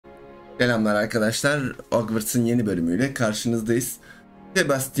Selamlar arkadaşlar. Hogwarts'ın yeni bölümüyle karşınızdayız.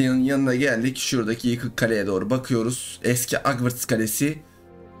 Sebastian'ın yanına geldik. Şuradaki yıkık kaleye doğru bakıyoruz. Eski Hogwarts kalesi.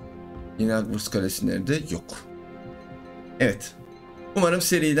 Yine Hogwarts kalesi nerede? Yok. Evet. Umarım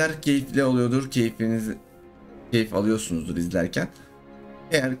seriler keyifli oluyordur. Keyif alıyorsunuzdur izlerken.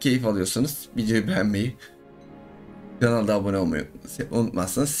 Eğer keyif alıyorsanız videoyu beğenmeyi, kanalda abone olmayı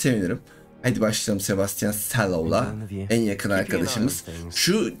unutmazsanız sevinirim. Hadi başlayalım Sebastian Sallow'la, en yakın arkadaşımız.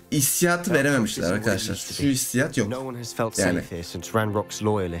 Şu hissiyatı verememişler arkadaşlar. Şu hissiyat yok. Yani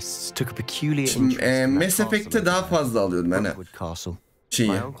şimdi, Mass Effect'te daha fazla alıyordum yani.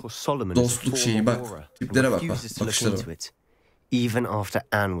 Şeyi, dostluk şeyi bak. Tiplere bak, bakışlara bak.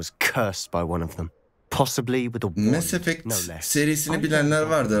 Mass Effect serisini bilenler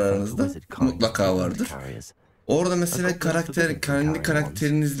vardır aranızda. Mutlaka vardır. Orada mesela kendi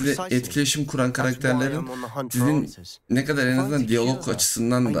karakterinizle etkileşim kuran karakterlerin sizin ne kadar en azından diyalog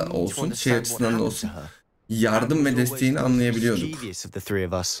açısından da olsun, şey açısından da olsun yardım ve desteğini anlayabiliyorduk.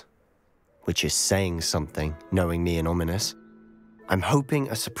 Which is saying something, knowing me and ominous. I'm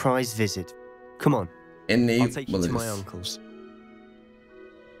hoping a surprise visit. Come on. En neyi I'll take you to my bulacağız? uncle's.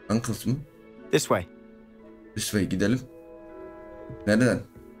 Uncle's mı? This way. This way gidelim. Nereden?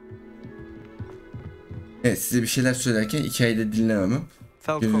 Evet, size bir şeyler söylerken hikayeyi de dinlememem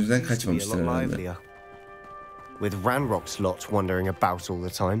gözünüzden kaçmamıştır herhalde. With Ranrock's lot wandering about all the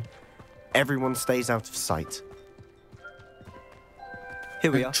time, everyone stays out of sight.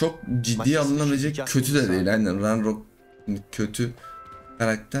 Here we are. Çok ciddiye alınabilecek kötü de değil. Aynen, Ranrock kötü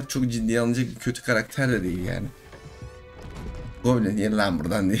karakter, çok ciddiye alınacak bir kötü karakter de değil yani. Goblin diye lan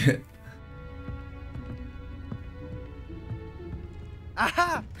buradan diye.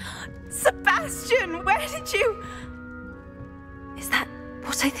 Aha! Sebastian, where did you... Is that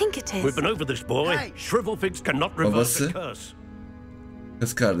what I think it is? We've been over this, boy. Hey. Shrivelfigs cannot reverse a curse.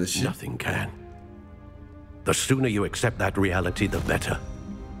 Kız kardeşi. Nothing can. The sooner you accept that reality, the better.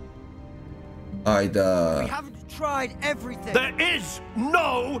 Ayda. We haven't tried everything. There is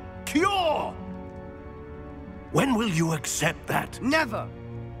no cure! When will you accept that? Never.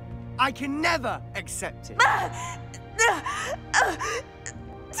 I can never accept it.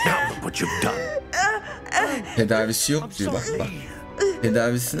 Now look what you've done. Tedavisi yok diyor, bak bak.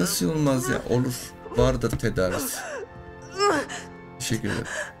 Tedavisi nasıl olmaz ya? Olur. Vardır tedavisi. Teşekkür ederim.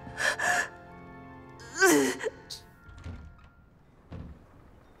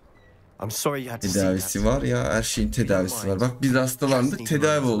 I'm sorry you had to see Tedavisi var ya, her şeyin tedavisi var. Bak biz hastalandık,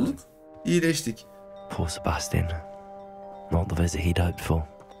 tedavi olduk, iyileştik. Poor Sebastian. Not the visit he'd hoped for.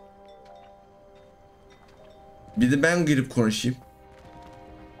 Bir de ben girip konuşayım.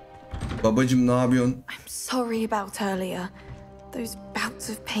 Babacım ne yapıyorsun? I'm sorry about earlier. Those bouts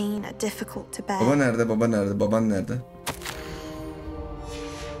of pain are difficult to bear. Baba nerede? Baba nerede? Baban nerede?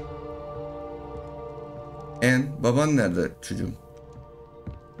 Baban nerede çocuğum?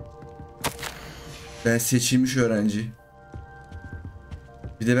 Ben seçilmiş öğrenci.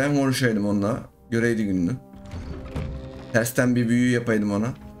 Bir de ben konuşaydım onunla. Göreydi gününü. Tersten bir büyü yapaydım ona.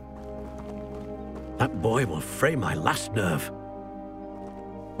 That boy will fray my last nerve.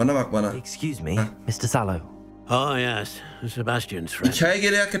 Bana bak bana. Excuse me, Mr. Sallow. Oh yes, Sebastian's friend. Hikaye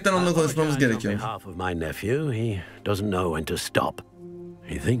gereği hakikaten onunla konuşmamız gerekiyor. On behalf of my nephew, he doesn't know when to stop.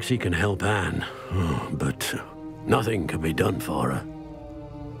 He thinks he can help Anne, but nothing can be done for her.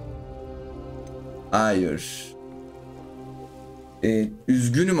 Hayır.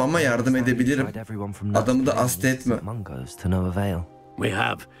 Üzgünüm ama yardım edebilirim. Adamı da hasta etme. We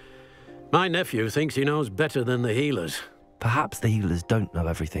have. My nephew thinks he knows better than the healers. Perhaps the healers don't know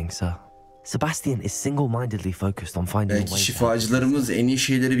everything, sir. Sebastian is single-mindedly focused on finding a Belki way to şifacılarımız en iyi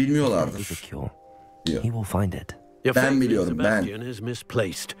şeyleri bilmiyorlardır. He will find it. Your Ben faith in biliyorum, ben. Sebastian is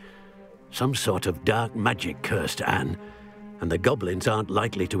misplaced. Some sort of dark magic cursed Anne, and the goblins aren't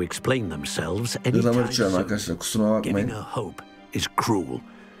likely to explain themselves Ihlamur anytime içiyorum soon. arkadaşlar, kusuruma bakmayın. Giving her hope is cruel.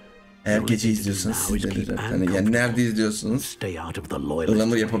 Eğer gece izliyorsanız siz de yani nerede izliyorsunuz? Stay out of the loyalist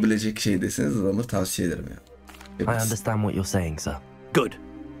Ihlamur way. yapabilecek şey deseniz ıhlamur tavsiye ederim ya. I understand what you're saying, sir. Good.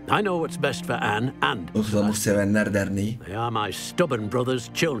 I know what's best for Anne and Ihlamur Sevenler Derneği. they are my stubborn brother's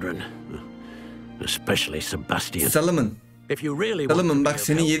children, especially Sebastian. Salımın. If you really Salımın bak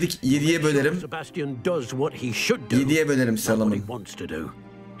seni yediye bölerim. Sebastian does what he should do. Yediye bölerim Not what he Salımın. wants to do.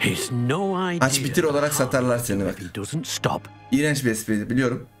 He's no idea. Aç bitir olarak satarlar seni bak. If he doesn't stop. İğrenç bir espriydi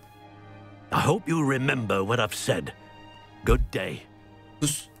biliyorum. I hope you remember what I've said. Good day.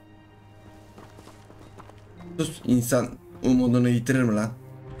 Sus. Sus, insan umudunu yitirir mi lan?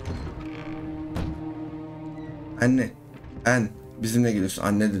 Anne. Bizimle geliyorsun.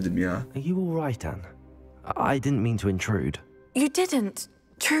 Anne dedim ya. Are you all right, Anne? I didn't mean to intrude. You didn't.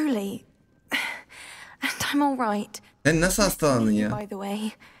 Truly. And I'm all right. Sen nasıl hastalandın ya? By the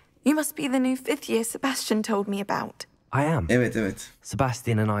way, you must be the new 5th year Sebastian told me about. I am. Evet.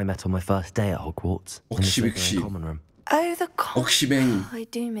 Sebastian and I met on my first day at Hogwarts. O in the kişi bir Slytherin kişi. common room. Oh, the O kişi benim. I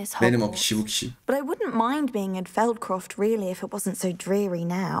do miss Hogwarts. Benim o kişi bu kişi. But I wouldn't mind being in Feldcroft really if it wasn't so dreary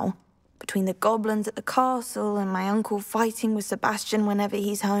now. Between the goblins at the castle and my uncle fighting with Sebastian whenever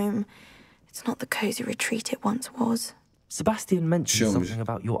he's home, it's not the cozy retreat it once was. Sebastian mentioned something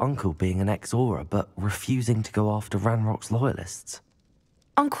about your uncle being an ex-Aura, but refusing to go after Ranrock's loyalists.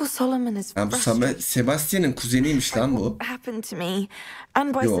 Uncle Solomon is frustrated. Sebastian'ın kuzeniymiş lan bu. What happened to me,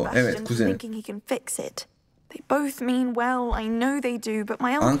 and by Yo, Sebastian evet, for kuzeni. thinking he can fix it. They both mean well, I know they do, but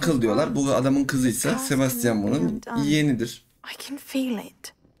my Uncle diyorlar. Bu adamın kızıysa Sebastian bunun yeğenidir. I can feel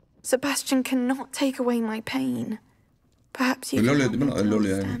it. Sebastian cannot take away my pain. Perhaps you Öyle can oluyor help değil mi? me to Öyle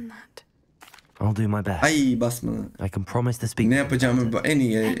oluyor yani. understand that. I'll do my best. Ay basma. I can promise to speak. Ne yapacağımı en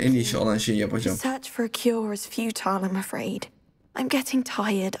iyi şey olan şeyi yapacağım. Search for a cure is futile, I'm afraid. I'm getting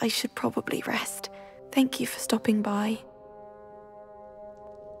tired. I should probably rest. Thank you for stopping by.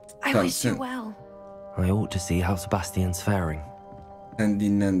 I wish you well. I ought to see how Sebastian's faring. Sen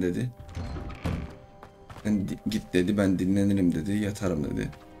dinlen dedi. Sen git dedi, ben dinlenirim dedi, yatarım dedi.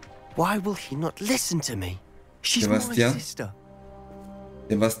 Why will he not listen to me? She's Sebastian. my sister.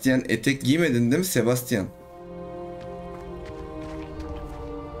 Sebastian, etek giymedin değil mi Sebastian?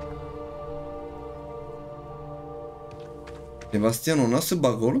 Sebastian, o nasıl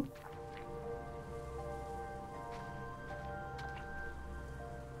bug oğlum?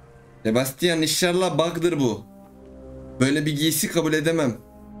 Sebastian, inşallah bug'dır bu. Böyle bir giysi kabul edemem.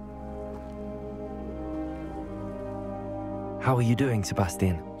 How are you doing,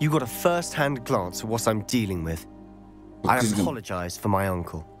 Sebastian? You got a first-hand glance at what I'm dealing with. Çok I kızgın. apologize for my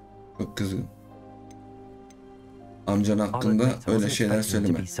uncle. Çok kızgın. Amcan I'll hakkında admit I öyle wasn't şeyler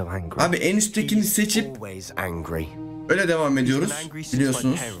expecting you to söyleme. be so angry. Abi en üsttekini seçip Always angry. öyle devam He's ediyoruz. been angry since my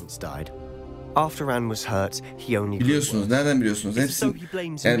Biliyorsunuz. parents died. After Anne was hurt, he only grew Biliyorsunuz. worse. Nereden biliyorsunuz? It's as though Hepsi. he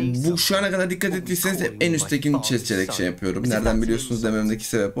blames Yani me bu şu ana kadar dikkat ettiyseniz hep en üsttekini seçerek şey yapıyorum. Nereden biliyorsunuz dememdeki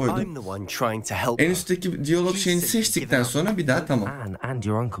sebep oydu. I'm the one trying to help En her. üstteki diyalog şeyini seçtikten sonra bir daha tamam. Anne and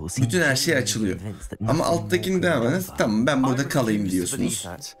your uncle seem Bütün her şey açılıyor. Ama alttakini devam ediniz. Tamam, ben burada I kalayım refuse to believe diyorsunuz.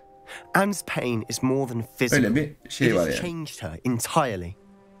 that. Anne's pain is more than physical. Öyle bir şey It var has yani. changed her entirely.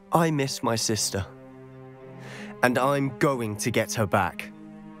 I miss my sister. And I'm going to get her back.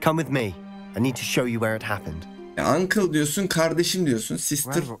 Come with me. I need to show you where it happened. Uncle diyorsun, kardeşim diyorsun,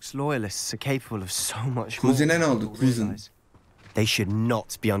 sister. Ranrock's loyalists are capable of so much more. Kuzine ne than oldu? people Cousin. realize. They should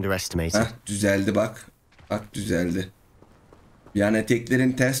not be underestimated. Hah, düzeldi bak. Bak düzeldi. Yani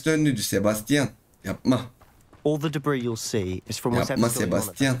eteklerin ters döndüydü Sebastian. Yapma. All the debris you'll see is from Yapma whatever's going on at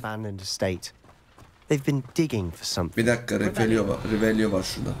Sebastian. that abandoned estate. They've been digging for something. Bir dakika, Revelio var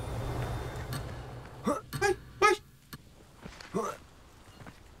şurada. Ay, ay.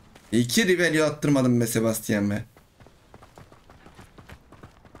 İki Revelio attırmadım be Sebastian be.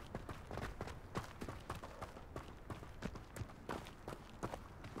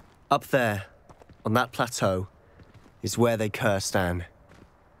 Up there, on that plateau, is where they cursed Anne.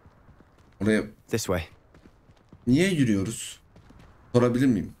 Oraya This way. niye yürüyoruz? Sorabilir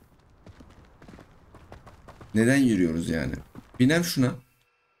miyim? Neden yürüyoruz yani? Binem şuna.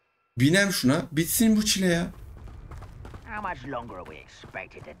 Binem şuna. Bitsin bu çile ya. How much longer are we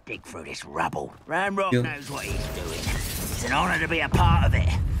expected to dig through this rubble? Ranrock Yeah. knows what he's doing. It's an honor to be a part of it.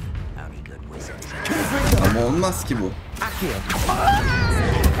 Only good wizards. Ama olmaz ki bu.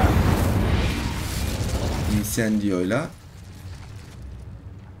 Incendiyo'yla.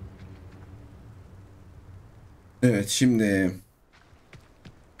 Evet, şimdi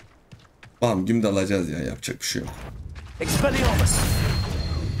bam güm dalacağız ya, yapacak bir şey yok. Expelliarmus!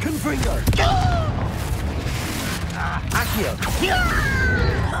 Confringo! Accio!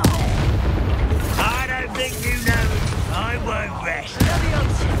 I don't think you know. I won't rest.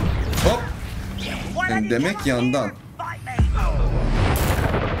 Hop. Sen demek yandan. Fight me.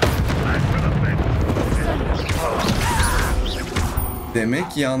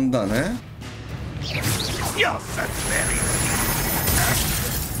 Demek yandan he? You're pathetic.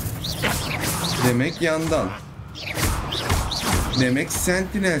 Demek yandan. Demek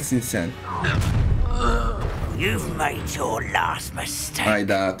sentinelsin sen. You've made your last mistake.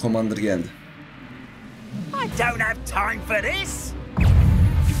 Hayda, Commander geldi. I don't have time for this.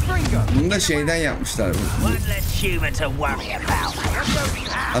 Bunu da şeyden yapmışlar. One less human to worry about.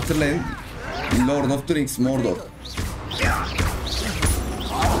 Hatırlayın. Lord of the Rings, Mordor.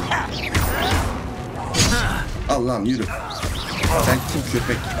 Allah'ım yürü. Sen kim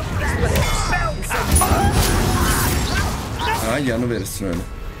köpek? Ha, yanı verirsin öyle.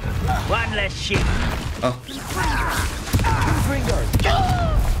 One less ship. Ah.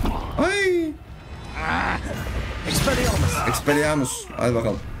 Ay. Expelliarmus. Hadi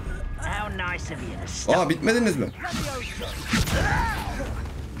bakalım. How nice of you to stop. Aa, bitmediniz mi?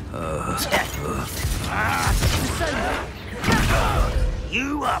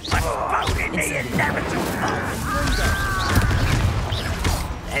 You are postponing the inevitable.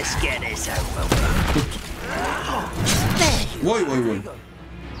 Let's get this over with. Vay vay vay.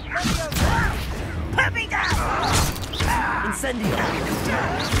 Put me down. Incendio.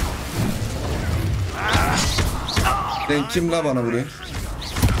 Sen kim la bana vuruyor?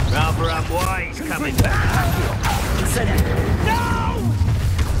 Rather unwise coming back. Incendio. No!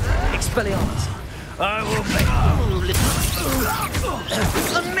 Expelliarmus. I will make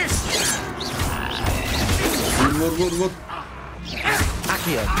a miss. Vur.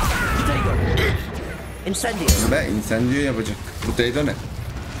 Accio. Potato. Incendio. Be incendio yapacak. Potato ne?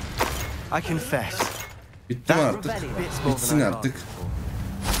 I confess. Bitti mi artık? Bitsin artık.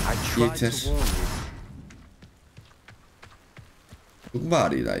 Yeter. Çok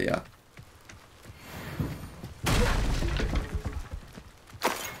bağırıyorlar ya.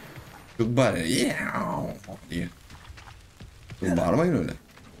 Çok bağırıyor. Diye. Çok bağırmayın öyle.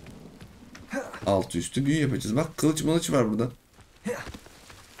 Altı üstü büyü yapacağız. Bak kılıç mılıç var burada.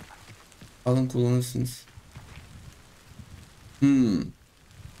 Alın kullanırsınız.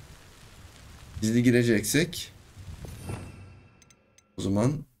 Gizli gireceksek o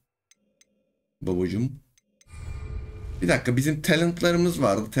zaman babacım. Bir dakika, bizim talentlarımız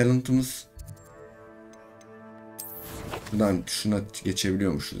vardı. Talentımız buradan şuna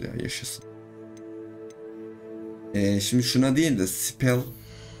geçebiliyormuşuz ya, yaşasın. Şimdi şuna değil de spell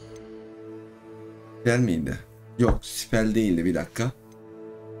miydi? Yok, spell değildi, bir dakika.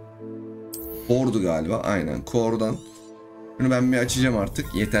 Core'du galiba, aynen Core'dan. Bunu ben bir açacağım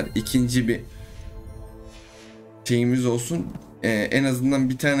artık, yeter. İkinci bir şeyimiz olsun. En azından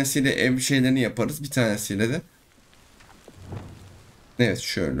bir tanesiyle ev şeylerini yaparız, bir tanesiyle de. Evet,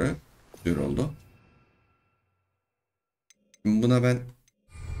 şöyle dur oldu. Şimdi buna ben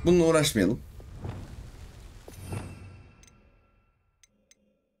bununla uğraşmayalım.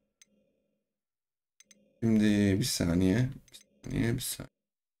 Şimdi bir saniye.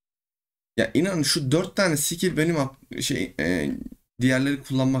 Ya inan şu 4 tane skill benim diğerleri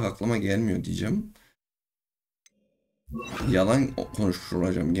kullanmak aklıma gelmiyor diyeceğim. Yalan konuşmuş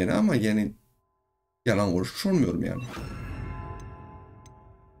olacağım gene ama yani yalan konuşmuş olmuyorum yani.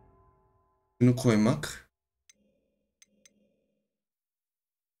 Bunu koymak.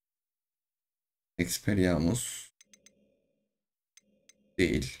 Expelliarmus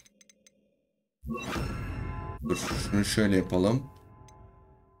değil. Dur, şunu şöyle yapalım.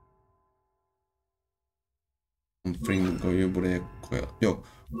 Confringo'yu buraya koyalım. Yok,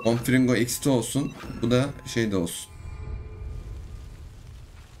 Confringo X'te olsun. Bu da şeyde olsun.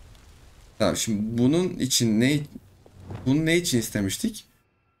 Tamam, şimdi bunun için bunu ne için istemiştik?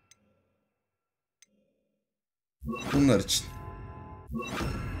 Bunlar için.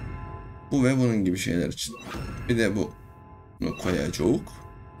 Bu ve bunun gibi şeyler için. Bir de bunu koyacağız.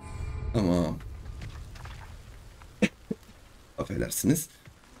 Tamam. Affedersiniz.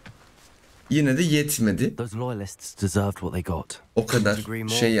 Yine de yetmedi. O kadar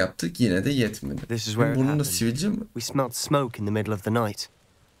şey yaptık, yine de yetmedi. Bunun da sivilce mi? We smelled smoke in the middle of the night.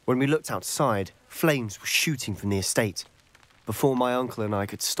 When we looked outside, flames were shooting from the estate. Before my uncle and I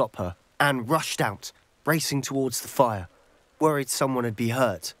could stop her, Anne rushed out, racing towards the fire, worried someone had been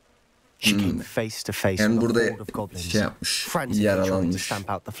hurt. She came face to face with a horde of goblins, frantically trying to stamp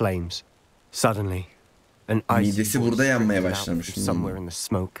out the flames. Suddenly, an icy voice out from somewhere in the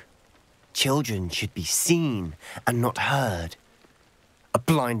smoke. Children should be seen and not heard. A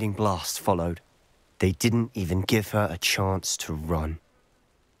blinding blast followed. They didn't even give her a chance to run.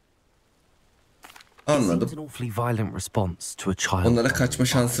 Anladım. Onlara kaçma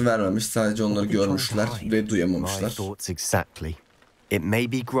şansı vermemiş, sadece onları görmüşler ve duyamamışlar. It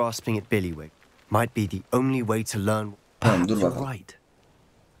may be grasping at Billywig. Might be the only way to learn. Tamam, dur bakalım.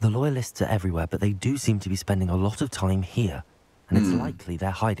 The loyalists are everywhere, but they do seem to be spending a lot of time here, and it's likely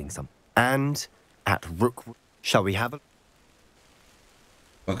they're hiding some. And at Rookwood, shall we have a?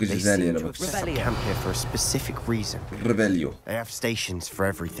 Bakacağız, her yere bakacağız. Camp here for a specific reason. Rebellion. They have stations for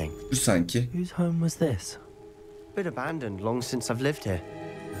everything. Bu sanki. Whose home was this? Been abandoned long since I've lived here.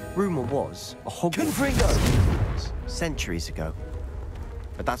 Rumor was a Hogwarts'ta centuries ago,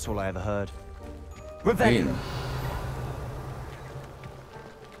 but that's all I ever heard. Rebellion.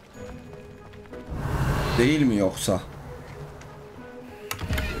 Değil mi yoksa?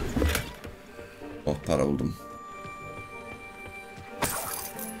 Oh, para buldum.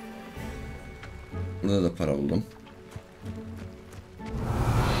 Burada da para buldum.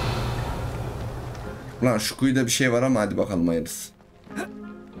 Ulan şu kuyuda bir şey var ama hadi bakalım hayırlısı.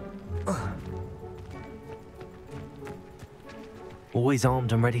 Always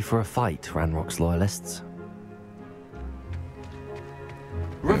armed and ready for a fight, Ranrock's loyalists.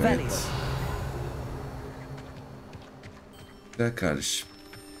 Evet. Güzel kardeşim.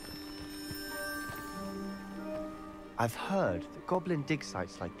 I've heard that goblin dig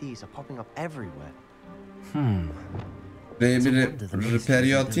sites like these are popping up everywhere. Buraya bir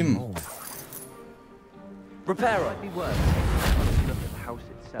repair'ı atayım mı? Repair might be worth taking a look at the house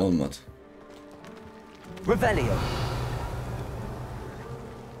itself. Olmadı. Revelio.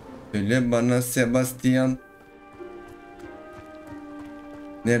 Söyle bana Sebastian.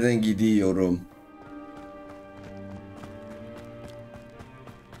 Nereden gidiyorum?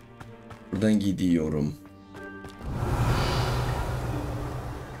 Buradan gidiyorum.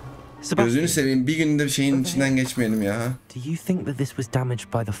 Gözünü seveyim, bir günde bir şeyin içinden geçmeyelim ya. Do you think that this was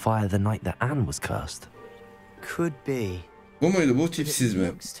damaged by the fire the night that Anne was cursed? Could be. Bu muydu? Bu tipsiz mi?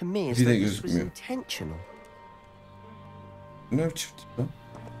 Looks to me as Bir de though this was gözükmüyor. intentional. Bu ne biçim tip lan?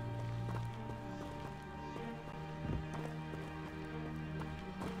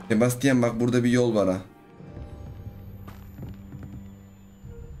 Sebastian bak burada bir yol var ha.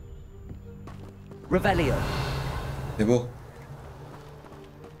 Revelio. Ne bu?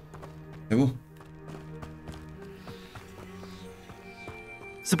 Ne bu?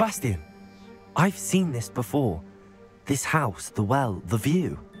 Sebastian, I've seen this before. This house, the well, the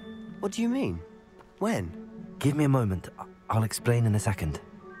view. What do you mean? When? Give me a moment. I'll explain in a second.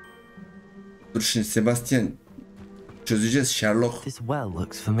 Dur şimdi Sebastian. Çözeceğiz Sherlock. This well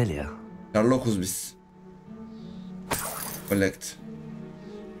looks familiar. Sherlock'uz biz. Collect.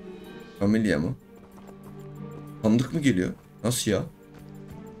 Familia mı? Tanıdık mı geliyor? Nasıl ya?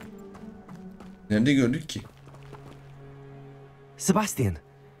 Nerede gördük ki? Sebastian,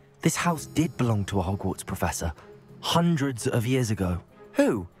 this house did belong to a Hogwarts professor. Hundreds of years ago.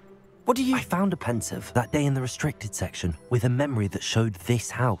 Who? What do you... I found a pensive that day in the restricted section with a memory that showed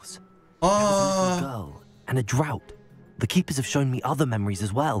this house. There was a little girl and a drought. The keepers have shown me other memories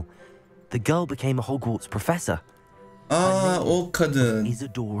as well. The girl became a Hogwarts professor. O kadın.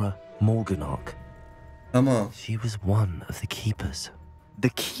 Isadora Morganach. Tamam. She was one of the keepers. The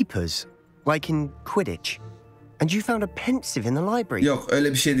keepers? Like in Quidditch? And you found a pensive in the library? Yok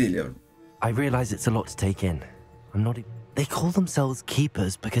öyle bir şey değil yavrum. I realize it's a lot to take in. I'm not... They call themselves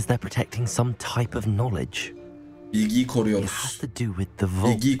keepers because they're protecting some type of knowledge. Bilgiyi It has koruyoruz. to do with the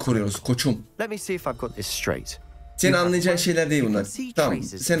vault. Bilgiyi koruyoruz koçum. Let me see if I've got this straight. Senin anlayacağın şeyler değil bunlar. Tamam,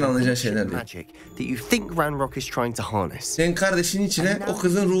 senin anlayacağın şeyler değil. Magic that you think Ranrock is trying to harness. Senin kardeşinin içine o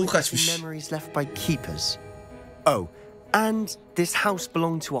kızın ruhu kaçmış. Memories left by keepers. Oh, and this house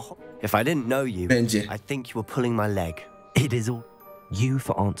belonged to a... If I didn't know you, Bence. I think you were pulling my leg. It is all you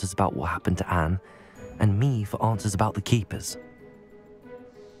for answers about what happened to Anne, and me for answers about the keepers.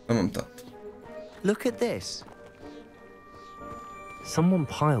 Tamam tatlım. Look at this. Someone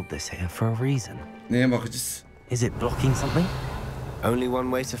piled this here for a reason. Neye bakacağız? Is it blocking something? Only one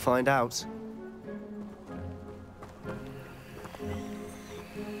way to find out.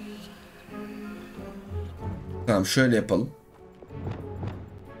 Tamam şöyle yapalım.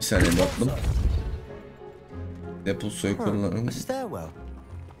 Bir saniye bakalım. Depol soykırıları. A stairwell.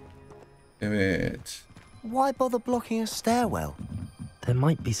 Evet. Why bother blocking a stairwell? There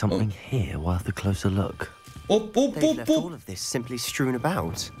might be something here worth a closer look. Hop hop They've hop left all hop. of this simply strewn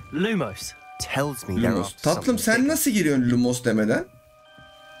about. Lumos. Tells me there Lumos. are Tatlım something sen bigger. nasıl giriyorsun Lumos demeden?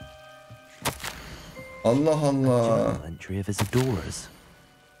 Allah Allah. Journal entry of Isadora's.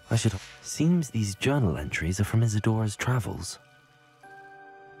 I should... Seems these journal entries are from Isadora's travels.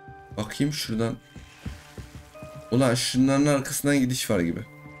 Bakayım şuradan. Ulan şunların arkasından gidiş var gibi.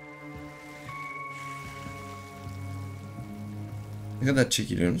 Ne kadar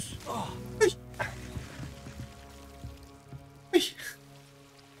çekiliyorsunuz? Ay. Ay.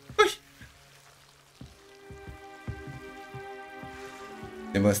 Ay.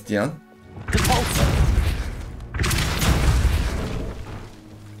 Sebastian.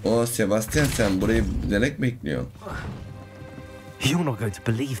 O Sebastian sen burayı bilerek bekliyorsun. You're not going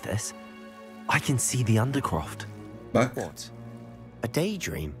to believe this. I can see the Undercroft. Bak. What? A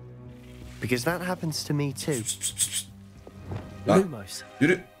daydream? Because that happens to me too. Bak. Lumos.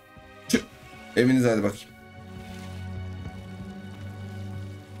 Yürü. Çık. Evinize hadi bakayım.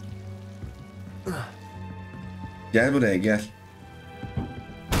 Gel buraya gel.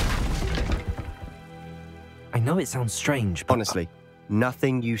 I know it sounds strange, but... Honestly,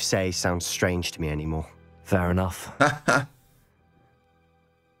 nothing you say sounds strange to me anymore. Fair enough.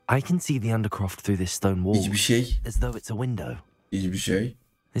 I can see the undercroft through this stone wall. Hiçbir şey. As though it's a window. Hiçbir şey.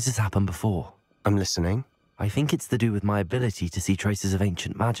 This has happened before. I'm listening. I think it's to do with my ability to see traces of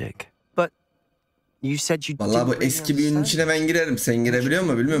ancient magic. But you said you Vallahi bu didn't really eski büyünün understand. içine ben girerim. Sen girebiliyor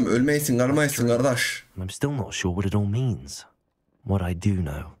musun bilmiyorum. Ölmeysin, karmayısın kardeş. And I'm still not sure what it all means. What I do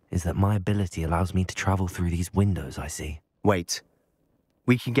know is that my ability allows me to travel through these windows I see. Wait.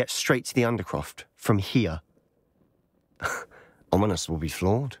 We can get straight to the undercroft from here. Ominous will be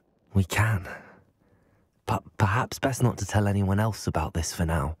flawed. We can. But perhaps best not to tell anyone else about this for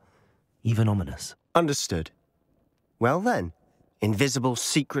now. Even Ominous. Understood. Well then, invisible,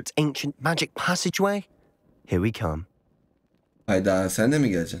 secret, ancient magic passageway. Here we come. Hayda, sen de mi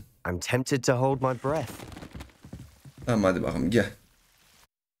geleceksin? I'm tempted to hold my breath. Tamam hadi bakalım gel.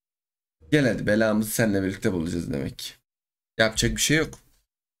 Gel hadi, belamızı seninle birlikte bulacağız demek ki. Yapacak bir şey yok.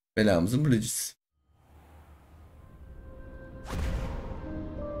 Belamızı bulacağız.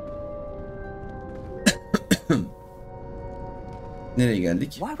 Nereye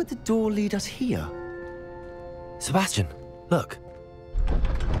geldik? Why would the door lead us here? Sebastian, look.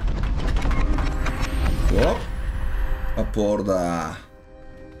 Hop. Kapı orada.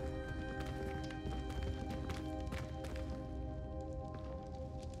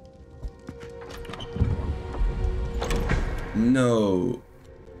 No.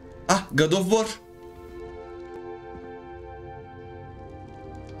 Ah, God of War.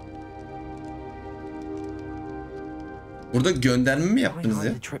 Burada gönderme mi yaptınız ya?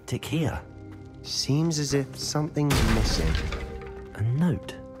 Why the triptych here? Seems as if something's missing. A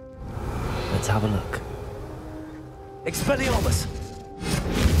note. Let's have a look. Expelliarmus!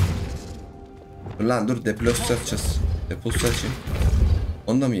 Dur lan dur, deplosu açacağız. Deposu açayım.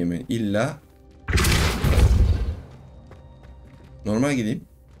 Onu da mı yemeyin? İlla. Normal gideyim.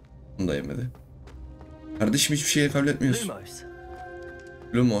 Onu da yemedi. Kardeşim hiçbir şeye kabul etmiyorsun. Lumos.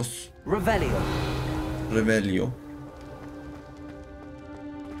 Lumos. Revelio. Revelio.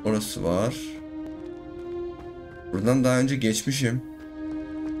 Orası var. Buradan daha önce geçmişim.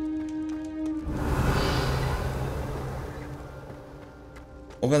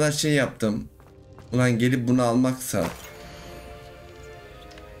 O kadar şey yaptım. Ulan gelip bunu almaksa.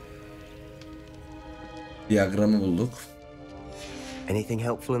 Diyagramı bulduk. Anything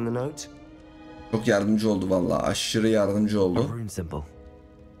helpful in the note? Çok yardımcı oldu vallahi. Aşırı yardımcı A oldu. rune symbol.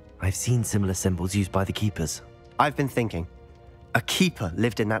 I've seen similar symbols used by the keepers. I've been thinking. A keeper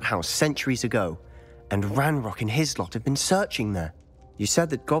lived in that house centuries ago, and Ranrock and his lot have been searching there. You said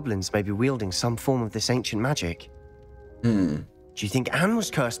that goblins may be wielding some form of this ancient magic. Do you think Anne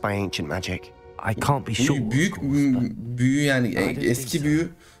was cursed by ancient magic? I can't be sure. Büyük büyü yani eski büyü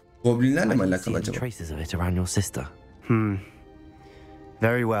goblinlerle mi alakalı acaba? Traces of it around your sister.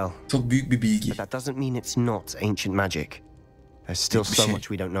 Very well. Çok büyük bir bilgi. But that doesn't mean it's not ancient magic. There's still so much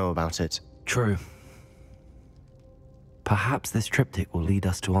we don't know about it. True. Perhaps this triptych will lead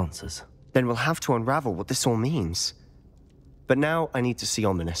us to answers. Then we'll have to unravel what this all means. But now I need to see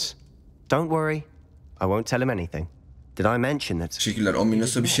Ominous. Don't worry, I won't tell him anything. Did I mention that? Teşekkürler.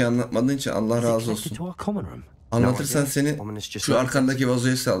 Ominos'a bir şey anlatmadığın için Allah razı olsun. To our common room. Anlatırsan seni şu arkandaki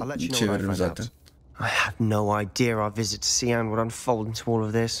vazoya çeviririm zaten. I had no idea our visit to see Anne would unfold into all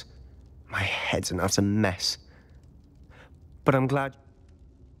of this. My head's an utter mess. But I'm glad.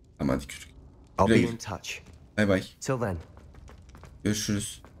 Tamam hadi küçük. I'll be Güle güle. in touch. Bay bay. Till then.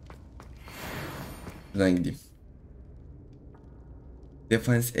 Görüşürüz. Buradan gideyim.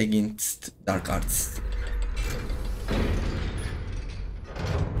 Defense against dark arts.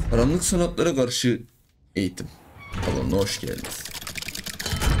 Karanlık sanatlara karşı eğitim. Alanına hoş geldiniz.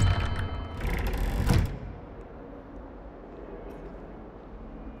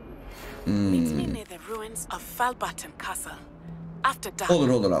 Meet me near the ruins of Falbottom Castle. After dark. Olur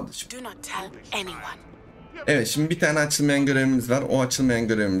ablacığım. Do not tell anyone. Evet, şimdi bir tane açılmayan görevimiz var. O açılmayan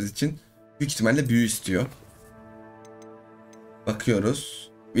görevimiz için büyük ihtimalle büyü istiyor.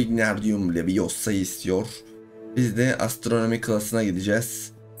 Bakıyoruz. Wingardium Leviosa istiyor. Biz de astronomi klasına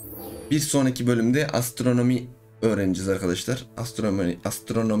gideceğiz. Bir sonraki bölümde astronomi öğreneceğiz arkadaşlar.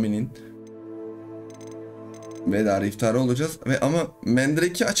 Astronominin vedarı iftarı olacağız. Ama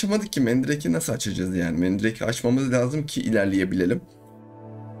Mandrake'i açamadık ki. Mandrake'i nasıl açacağız yani? Mandrake'i açmamız lazım ki ilerleyebilelim.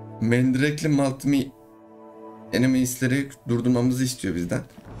 Mandrake'li Multimi Enemies'leri durdurmamızı istiyor bizden.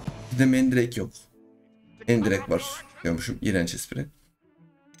 Bizde Mandrake yok. Mandrake var diyormuşum. İğrenç espri.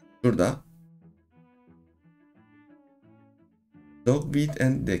 Şurada. Dogweed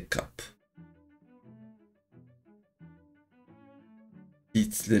and Decup.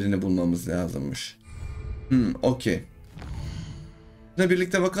 İzlerini bulmamız lazımmış. Okey. Yine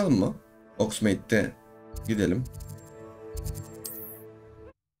birlikte bakalım mı? Oxmate'de gidelim.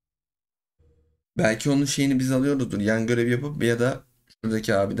 Belki onun şeyini biz alıyoruzdur. Yan görev yapıp ya da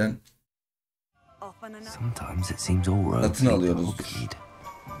şuradaki abiden Sometimes it seems all roads satın lead to alıyoruzdur. Hogsmeade.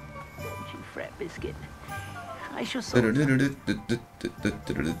 Don't you fret, Biscuit. I shall sort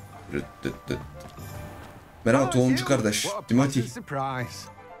Merhaba tohumcu kardeş. Timothy.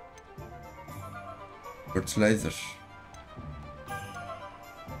 Fertilizer.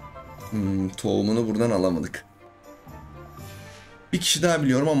 Tohumunu buradan alamadık. Bir kişi daha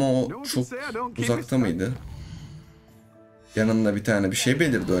biliyorum ama o çok uzakta mıydı? Yanında bir tane bir şey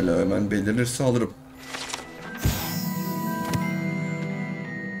belirdi, öyle hemen belirlirse alırım.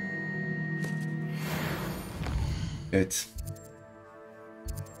 Evet.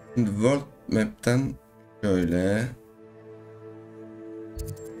 Şimdi World Map'ten şöyle.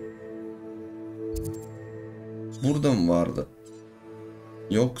 Burada mı vardı?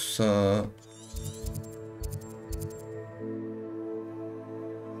 Yoksa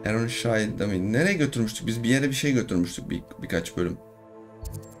Aaron Shine'da mı? Nereye götürmüştük? Biz bir yere bir şey götürmüştük birkaç bölüm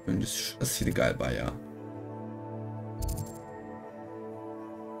öncesi. Şurasıydı galiba ya.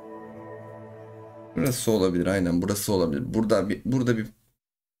 Burası olabilir, aynen burası olabilir. Burada bir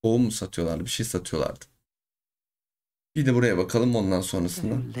tohum mu satıyorlardı? Bir şey satıyorlardı. Bir de buraya bakalım ondan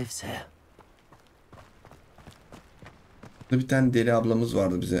sonrasında. Burada bir tane deli ablamız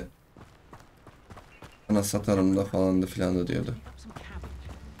vardı bize. Sana satarım da falan da filan da diyordu.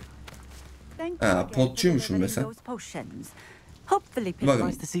 Ha, potçuymuşum mesela.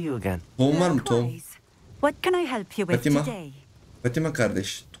 Bakın. Tohum var mı tohum? Fatima. Fatima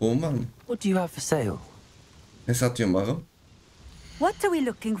kardeş, tohum var mı? What do you have for sale? Ne satıyorsun bakalım? What are we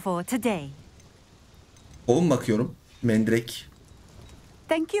looking for today? Tohum bakıyorum. Mendirek.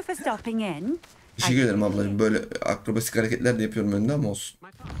 Thank you for stopping in. Teşekkür ederim ablacığım. Böyle akrobasik hareketler de yapıyorum önünde ama olsun.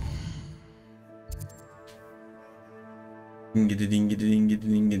 Dingidi dingidi dingidi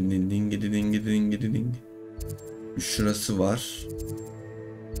dingidi dingidi dingidi dingidi dingidi. Şurası var.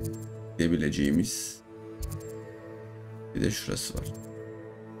 Diyebileceğimiz. Bir de şurası var.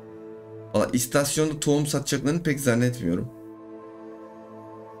 Valla istasyonda tohum satacaklarını pek zannetmiyorum.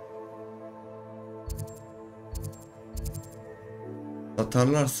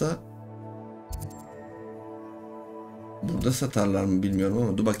 Satarlarsa burada satarlar mı bilmiyorum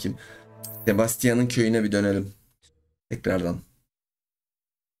ama dur bakayım. Sebastian'ın köyüne bir dönelim. Tekrardan.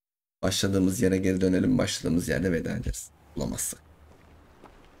 Başladığımız yere geri dönelim. Başladığımız yerde veda ederiz. Bulamazsak.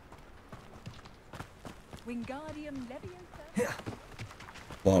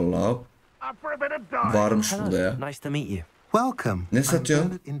 Vallahi varmış burada ya. Nice to meet you. Welcome. Ne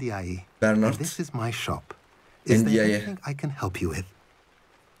satıyorsun? Bernard. This is my shop. Is there anything I can help you with?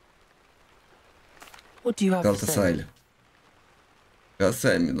 What do you have for sale? Galatasaraylı.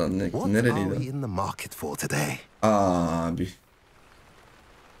 Galatasaray mı lan? Nereliydi? What are we in the market for today? Abi.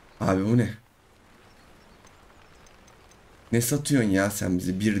 Abi bu ne? Ne satıyorsun ya sen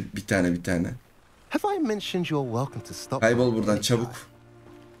bize? Bir tane. Have I mentioned you're welcome to stop? Kaybol buradan çabuk.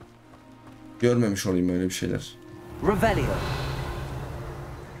 Görmemiş olayım öyle bir şeyler. Revelio.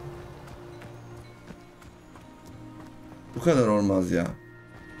 Bu kadar olmaz ya.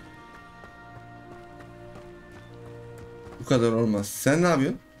 Bu kadar olmaz. Sen ne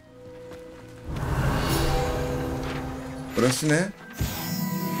yapıyorsun? Burası ne?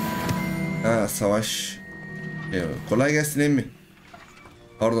 Ha, savaş. Kolay gelsin emmi.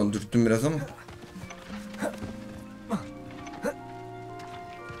 Pardon, dürttüm biraz ama.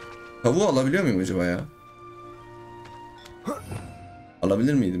 Tavuğu alabiliyor muyum acaba ya?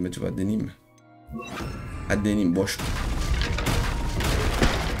 Alabilir miydim acaba? Deneyeyim mi? Hadi deneyeyim, boş.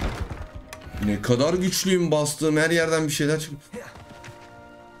 Ne kadar güçlüyüm, bastığım her yerden bir şeyler çıkıyor.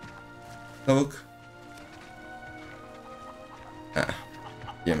 Tavuk. Heh,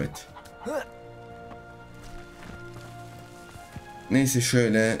 yemedi. Neyse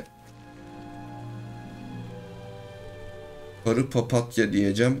şöyle. Karı papatya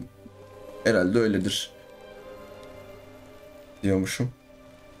diyeceğim. Herhalde öyledir. Diyormuşum.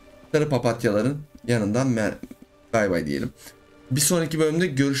 Sarı papatyaların yanından bay bay diyelim. Bir sonraki bölümde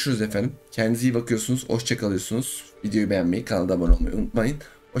görüşürüz efendim. Kendinize iyi bakıyorsunuz. Hoşça kalıyorsunuz. Videoyu beğenmeyi, kanala abone olmayı unutmayın.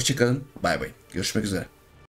 Hoşça kalın. Bay bay. Görüşmek üzere.